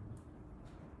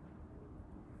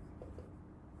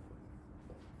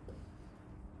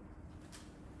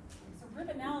 So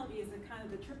ribbonality is a kind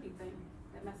of the trippy thing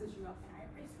that messes you up. And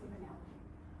I erased ribbonality,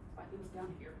 but it was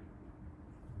down here.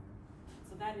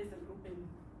 So that is an open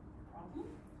problem.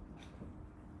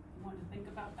 You want to think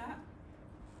about that.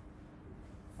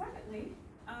 Secondly,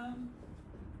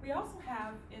 we also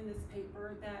have in this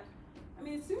paper that, I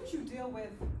mean, as soon as you deal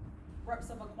with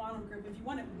reps of a quantum group, if you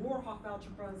wanted more Hopf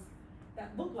algebras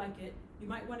that look like it, you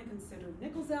might want to consider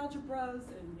Nichols algebras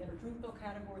and get a Drinfeld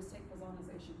categories, take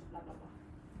posonizations, blah, blah,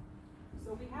 blah.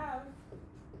 So we have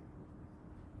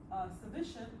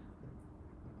sufficient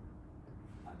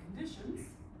conditions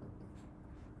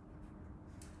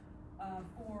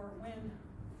for when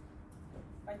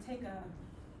I take a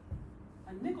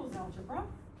Nichols algebra,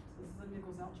 so this is a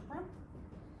Nichols algebra,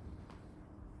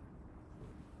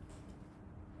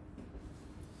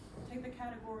 take the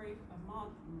category of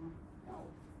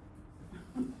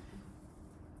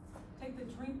take the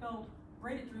Drinfeld,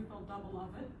 braided Drinfeld double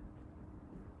of it,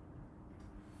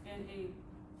 and a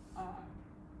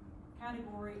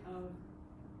category of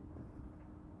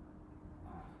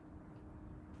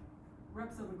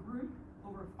reps of a group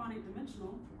over a finite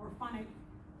dimensional or finite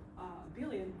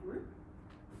abelian group.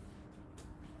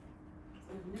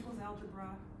 So the Nichols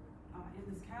algebra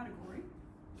in this category.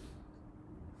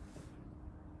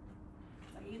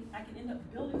 I can end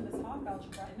up building this Hopf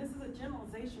algebra, and this is a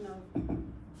generalization of,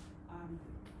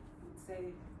 let's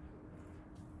say,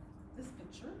 this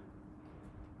picture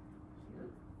here,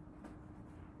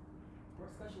 or a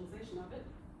specialization of it.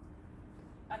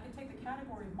 I can take the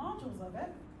category of modules of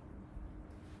it.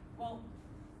 Well,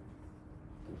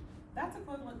 that's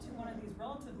equivalent to one of these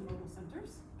relative modal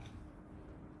centers.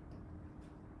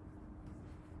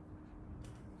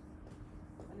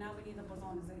 But now we need the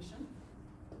bosonization.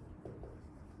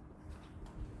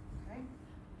 Okay?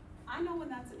 I know when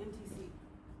that's an MTC.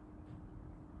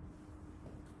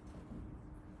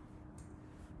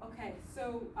 Okay,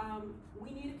 so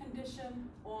we need a condition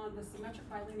on the symmetric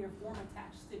bilinear form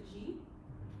attached to G.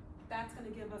 That's going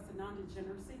to give us a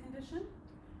non-degeneracy condition.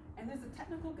 And there's a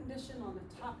technical condition on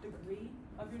the top degree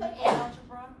of your Nichols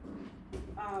algebra,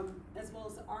 as well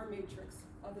as the R matrix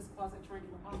of this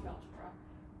quasi-triangular Hopf algebra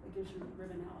that gives you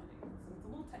ribbonality. So it's a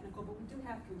little technical, but we do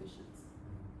have conditions.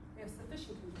 We have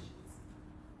sufficient conditions.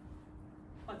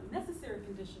 But the necessary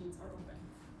conditions are open.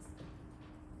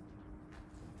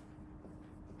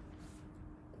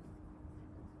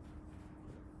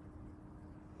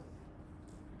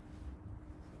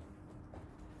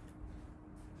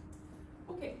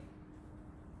 Okay.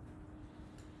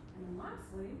 And then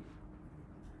lastly,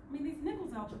 I mean, these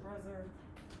Nichols algebras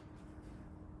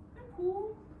they're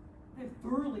cool. They're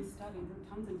thoroughly studied. There are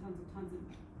tons and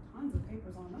tons of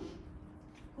papers on them,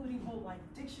 including whole like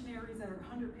dictionaries that are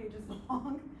 100 pages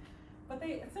long. But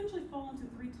they essentially fall into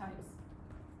three types.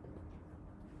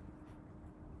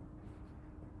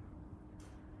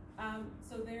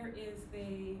 So there is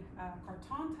the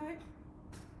Cartan type,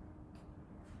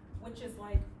 which is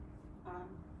like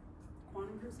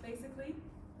quantum groups basically.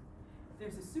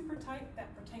 There's a super type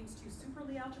that pertains to super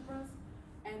Lie algebras,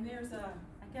 and there's a,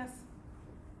 I guess,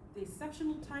 the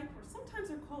exceptional type, or sometimes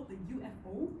they're called the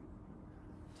UFO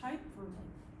type for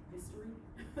like history.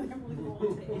 They don't really go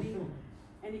into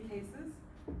any cases.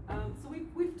 So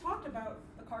we've talked about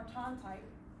the Cartan type,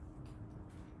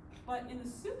 but in the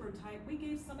super type, we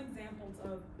gave some examples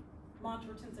of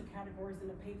modular tensor categories in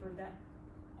the paper that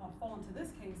fall into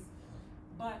this case.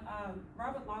 But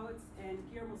Robert Laugwitz and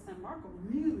Guillermo San Marco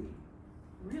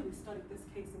really studied this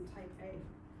case in type A.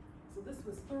 So this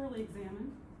was thoroughly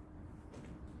examined.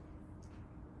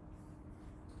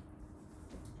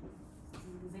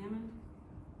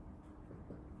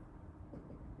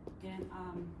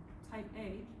 type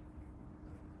A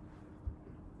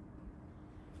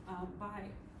by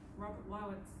Robert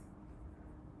Laugwitz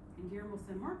and Guillermo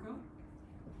San Marco,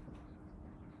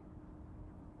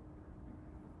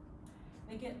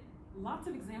 they get lots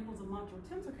of examples of modular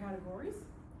tensor categories.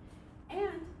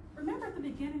 And remember at the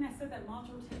beginning I said that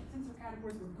modular tensor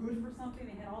categories were good for something,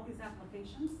 they had all these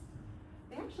applications.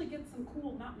 They actually get some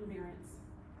cool knot invariants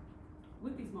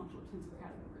with these modular tensor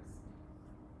categories.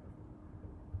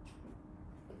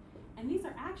 And these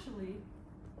are actually,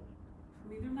 I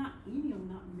mean, they're not enio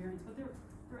knot invariants, but they're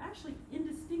actually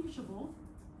indistinguishable,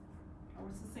 or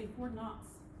let's just say 4 knots,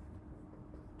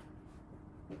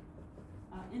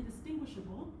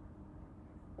 indistinguishable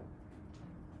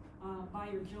by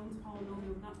your Jones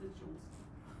polynomial, not this Jones,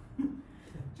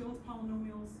 Jones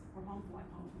polynomials or Humfly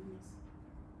polynomials.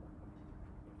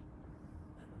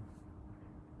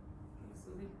 Okay, so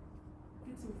they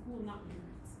get some cool knot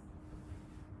invariants.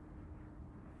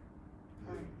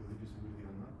 Do they disagree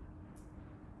on that?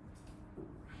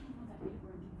 I don't know that paper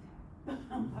in detail,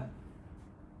 but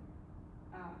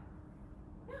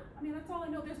yeah, I mean that's all I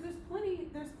know. There's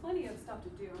plenty of stuff to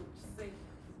do. Just say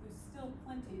there's still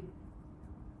plenty to do.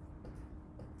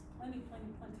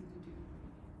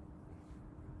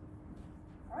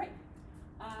 All right,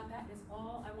 that is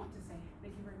all I want to say.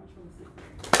 Thank you very much for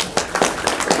listening.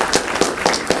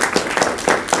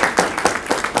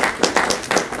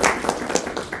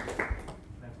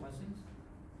 Next questions?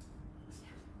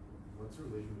 What's the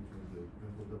relation between the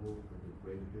Drimple double and the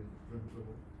graded Drimple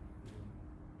double?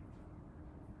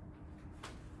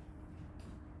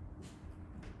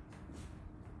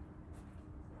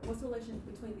 What's the relation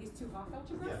between these two Hopf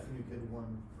algebras? Yeah, can you get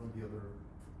one from the other?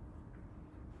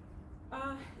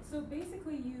 So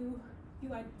basically you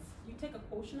take a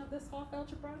quotient of this Hopf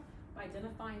algebra by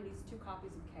identifying these 2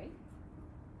 copies of K.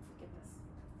 Get this.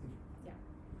 Yeah.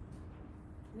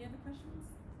 Any other questions?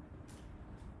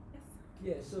 Yes.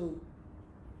 Yeah, so,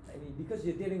 I mean, because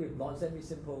you're dealing with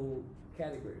non-semi-simple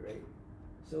category, right?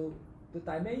 So the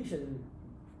dimension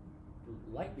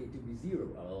likely to be 0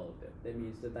 on all of them. That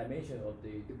means the dimension of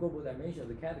the global dimension of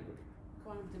the category.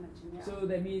 Quantum dimension, yeah. So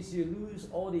that means you lose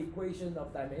all the equation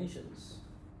of dimensions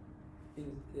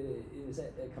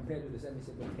compared to the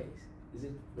semi-simple case. Is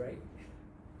it right?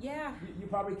 Yeah. You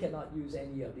probably cannot use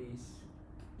any of these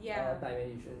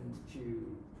dimensions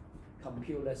to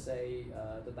compute, let's say,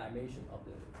 the dimension of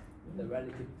the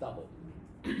relative double.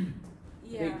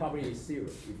 Yeah. It probably is 0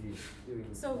 if you're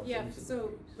doing. So yeah, semi-simple so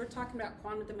case. we're talking about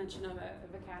quantum dimension of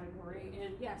a category,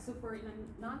 and yeah, so for in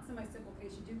a non-semi-simple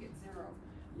case, you do get 0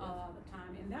 all the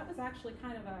time, and that was actually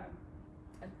kind of a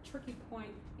tricky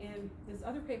point in this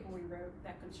other paper we wrote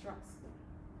that constructs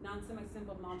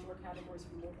non-semi-simple modular categories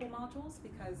from local modules,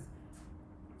 because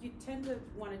you tend to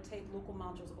want to take local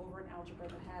modules over an algebra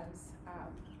that has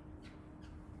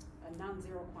a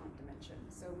non-zero quantum dimension.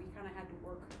 So we kind of had to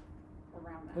work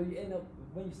around that. But you end up,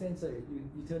 when you tensor it,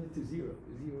 you turn it to 0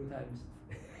 times.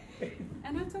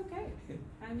 And that's okay.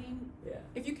 I mean, Yeah.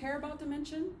 if you care about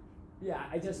dimension, Yeah,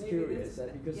 I just Maybe curious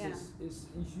this- because yeah.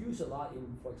 it's used a lot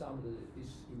in, for example,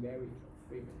 this invariant of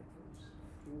free manifolds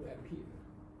who appear.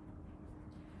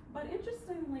 but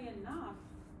interestingly enough,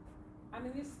 I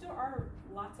mean, there still are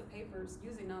lots of papers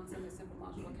using non-semi-simple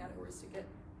modular categories to get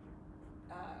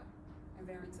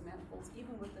invariants of manifolds,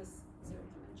 even with this 0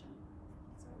 dimension.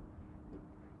 So,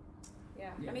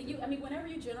 yeah. Yeah. I mean, whenever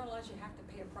you generalize, you have to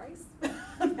pay a price.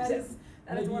 Maybe that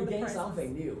is one you of the gain prices.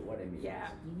 something new. What I mean. Yeah.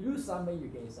 You lose something, you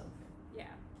gain something.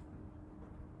 Yeah.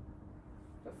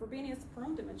 But Frobenius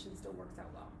Perron dimension still works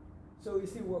out well. So it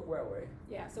still work well, right?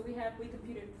 Yeah. So we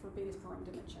computed Frobenius Perron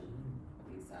dimension of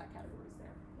these categories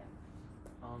there. Yeah.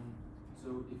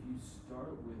 So if you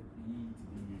start with B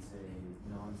to be, say,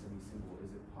 non-semi-simple,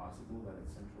 is it possible that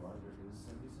its central arbiter is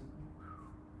semi-simple?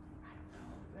 I don't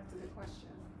know. That's a good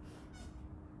question.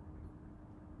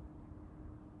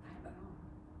 I don't know.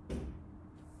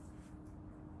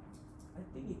 I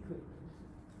think it could.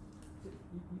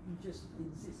 You just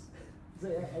insist. So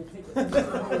I take a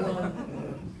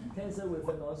tensor with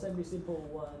a non-semi-simple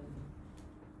one.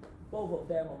 Both of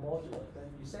them are modular. Then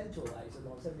you centralize a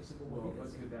non-semi-simple Well,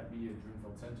 modulus. but could that be a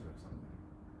Drimfeld tensor or something?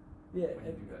 Yeah.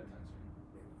 When you do that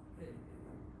tensor.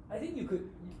 I think you could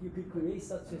create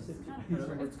such a It's kind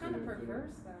system. of it's kind of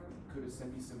perverse though. Could a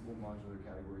semi-simple modular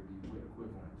category be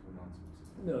equivalent to a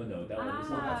non-semi-simple? No, that one is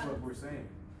So not. that's what we're saying.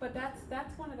 But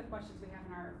that's one of the questions we have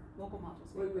in our local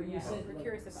modules. Wait, paper. you Yeah, said we're like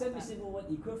curious about that. semi-simple what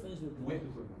equivalence with Weight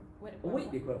equivalent.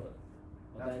 weight equivalent.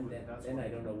 Well, That's then what- then I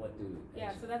don't know what to. Yeah,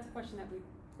 answer. so that's a question that we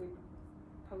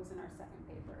pose in our second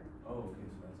paper. Oh, okay,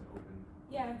 so that's an open.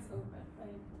 Yeah, it's open.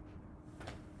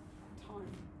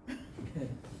 Time.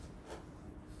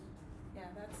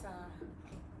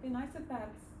 be nice if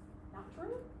that's not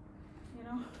true. You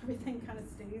know, everything kind of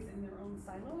stays in their own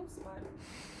silos, but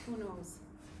who knows?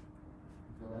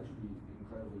 That would actually be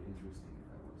incredibly interesting if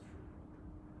that was true.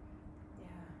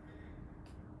 Yeah.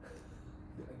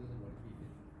 I don't know what he did.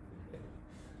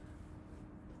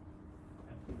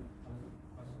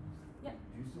 Yeah.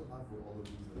 Do you still have for all of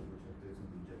these the projectors and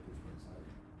the injectors one side?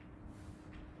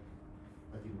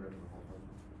 Like in regular hall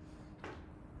puzzle?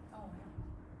 Oh, yeah.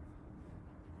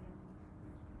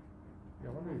 Yeah,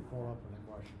 let me follow up on the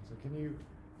question. So can you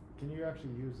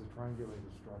actually use the triangulated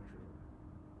structure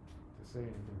to say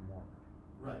anything more?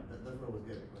 Right, that's what I was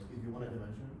getting. Like if you want a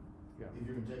dimension, Yeah. if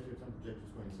your injectors and projectors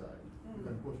coincide, you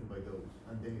can portion by those,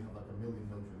 and then you have like a million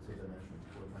notions of dimensions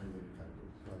for triangulated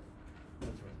categories. Right.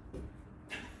 That's right.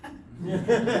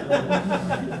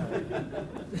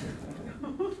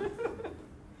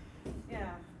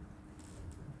 Yeah.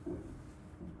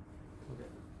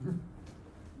 Okay.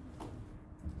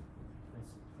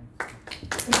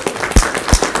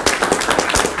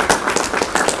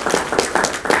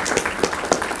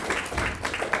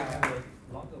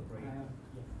 Longer break.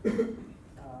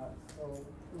 So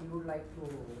we would like to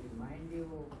remind you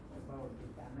about the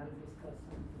panel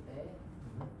discussion today.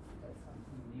 That's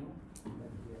something new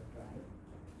that we have tried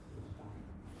this time.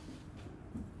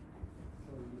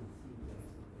 So you will see this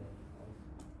also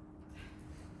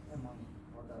among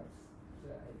others,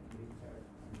 Richard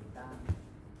and Dan.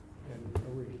 And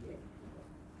Arik.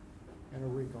 And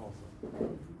Arik also.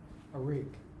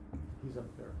 Arik, he's up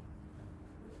there.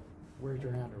 Where's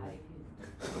your hand, Arik?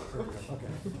 Okay.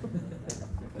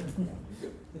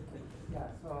 Yeah,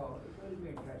 so it will be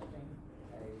interesting.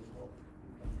 I hope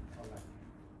you can all attend.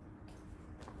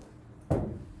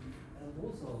 And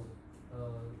also, so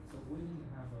we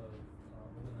have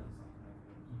organized some like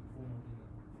informal dinner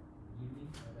evening.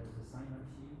 There is a sign-up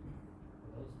sheet for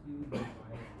those of you who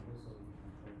buy, and also you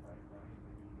can provide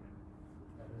maybe you can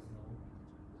let us know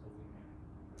so we can.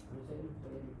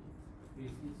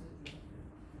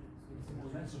 It's a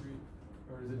transfer,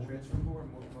 Or is it transferable or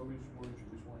mortgage one?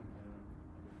 I don't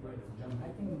know. right? I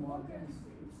think Morgan.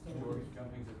 George,